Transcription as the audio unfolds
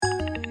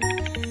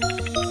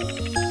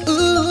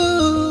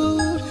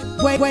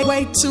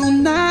Way too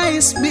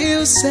nice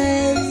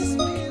music.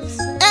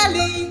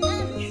 Ellie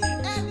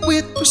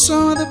with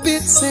Russo on the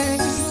beat say.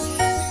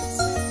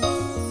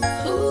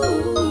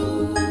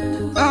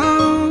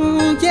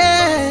 Oh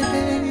yeah.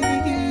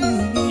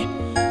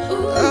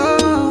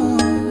 Oh.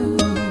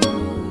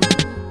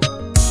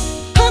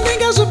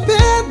 Handinga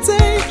zipete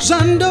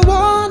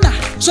jandawana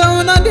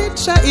jona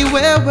dicha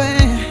iwewe.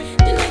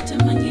 Ndoita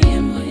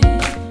Manyemwe.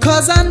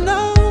 'Cause I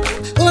know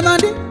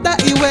unandita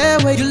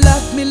iwewe. You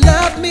love me,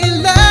 love me,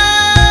 love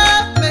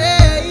me.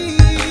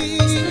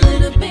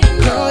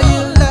 Girl,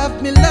 you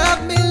love me,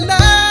 love me,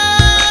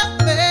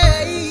 love me.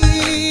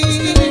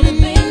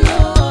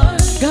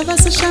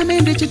 Gavasa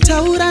shamende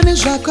chitaura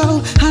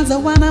nezvako. Hanza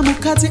wana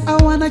mukadzi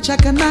awana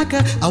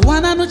chakanaka.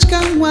 Awana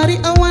nochkamwari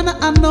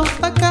awana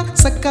anopaka.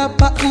 Saka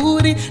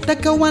pauri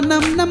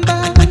ndakawana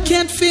mnamba. I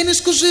can't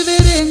finish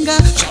kuzviverenga.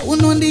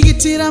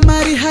 Zvaunondiitira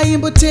mari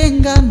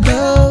haimbotenga.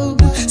 No.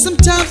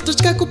 Sometimes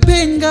tochka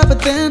kupenga, but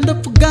then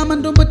ndopfugama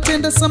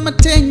ndombotenda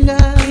samatenga.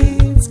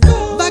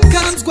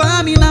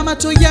 Vakanzwa mina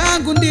macho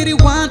yangu ndiri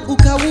one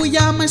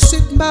ukauya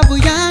mashit mbavu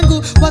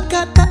yangu.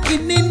 Wakata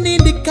inini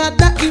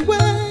ndikada iwe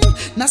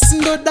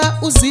nasindoda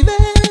uzive.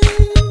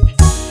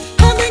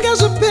 Handinga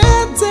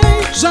zvipedze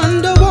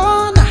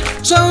zvandowona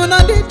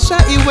zvaunondicha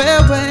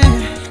iwewe.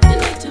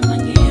 Ndoita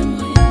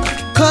Manyemwe.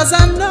 'Cause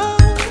I know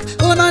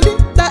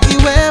unondida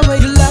iwewe.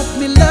 You love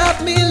me,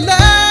 love me,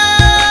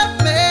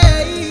 love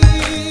me.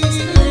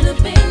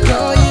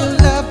 Girl, you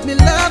love me,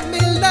 love me,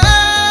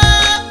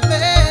 love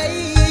me.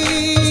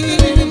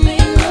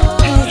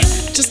 Hey,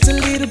 just a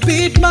little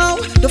bit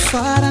more.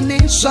 Dofara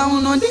nesha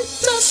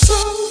unondita so.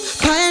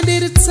 Paya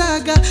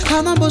ndiritsaga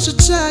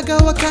hanambozvitsvaga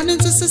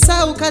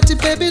wakaninzwisisa ukati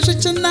baby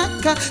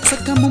zvichanaka.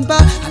 Saka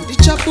mumba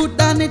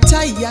handichabuda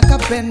netai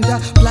yakapenda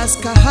plus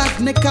kahag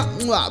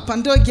nekamwa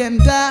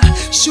pandoyenda.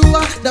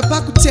 Shuwa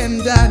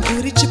ndapakutenda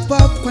ndiri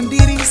chipop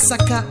kwandiri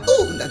saka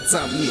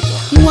ndadzamira.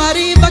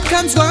 Mwari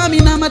vakanzwa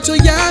mina macho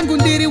yangu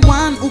ndiri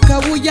one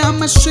ukauya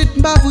masweet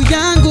mbavu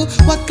yangu.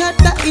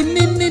 Wakada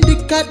inini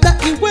ndikada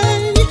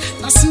iwe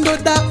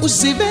nasindoda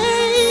uzive.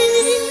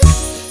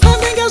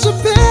 Handinga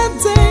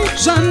zvipedze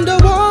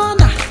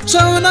zvandowona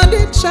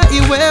zvaunondicha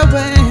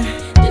iwewe.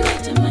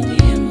 Ndoita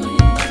Manyemwe.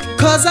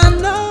 'Cause I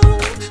know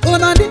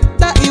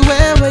unondida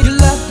iwewe. You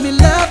love me,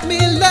 love me,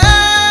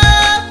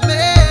 love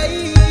me.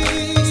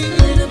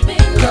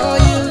 Girl,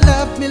 you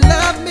love me,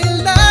 love me,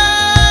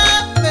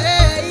 love me.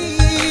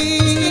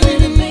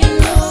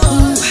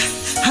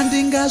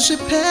 Handinga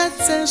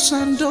zvipedze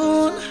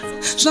zvandowona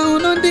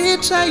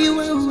zvaunondicha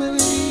iwewe.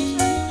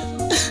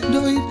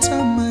 Ndoita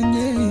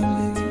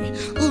Manyemwe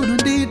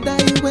unondida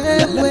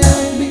iwewe.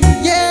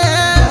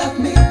 Yeah,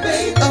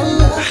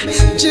 oh,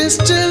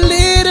 just a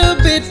little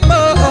bit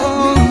more.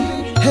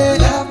 Hey,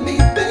 love me,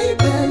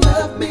 baby,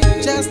 love me.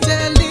 Just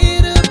a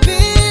little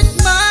bit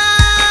more.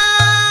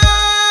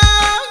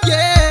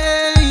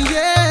 Yeah,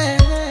 yeah.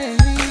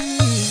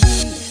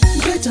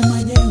 Ndoita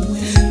Manyemwe.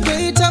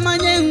 Ndoita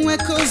Manyemwe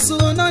 'cause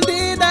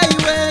unondida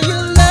iwewe. You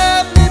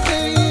love me,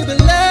 baby,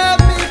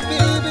 love me,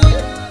 baby.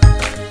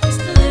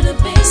 Just a little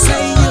bit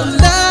Say you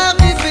love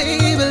me,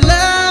 baby,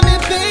 love me,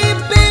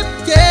 baby,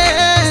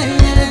 yeah.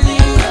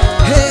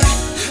 Hey,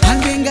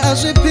 handinga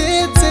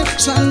zvipedze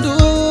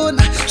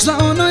zvandona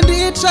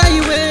zvaunondicha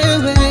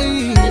iwewe.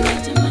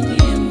 Ndoita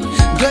Manyemwe.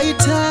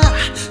 Ndoita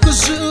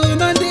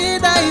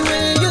kuzvunondida iwe.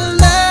 You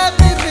love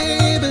me,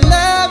 baby,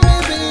 love me,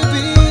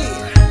 baby.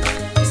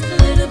 Just a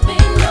little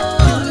bit more.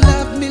 You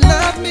love me,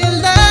 love me,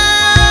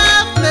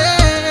 love me,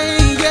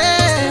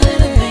 yeah.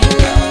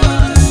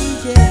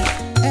 Yeah,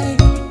 hey,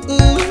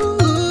 ooh,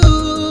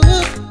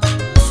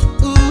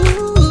 ooh,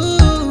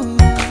 ooh.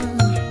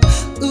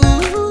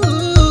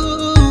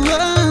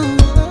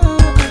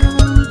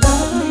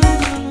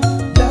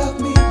 Love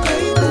me,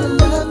 baby,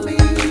 love me.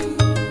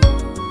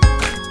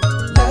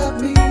 Love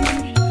me,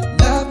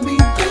 love me,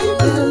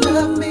 baby,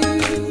 love me.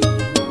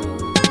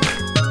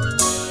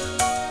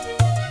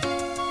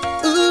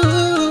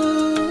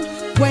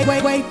 Ooh,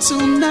 way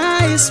too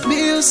nice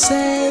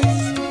music.